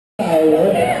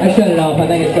I shut it off. I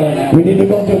think it's going now. We need to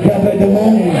go to Cafe de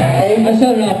Moon. I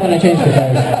shut it off when I changed the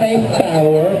cars. Fake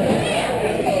power.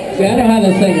 See, I know how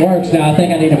this thing works now. I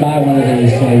think I need to buy one of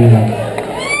these. So,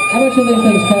 how much do these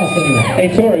things cost anyway? Hey,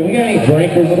 Tori, we got any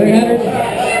drinkers? 300?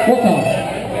 What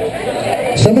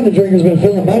cost? Some of the drinkers have been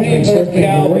filling my drinks. I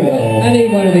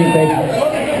need one of these, baby.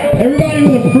 Everybody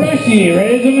with a freshie,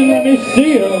 raise them and let me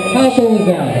see them. How cool is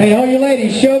that? Hey, all you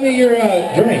ladies, show me your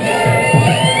drink.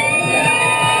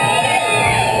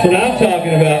 That's what I'm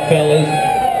talking about, fellas.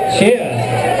 Cheers.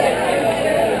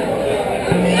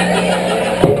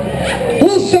 A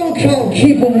little song called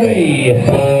Keep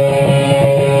Away.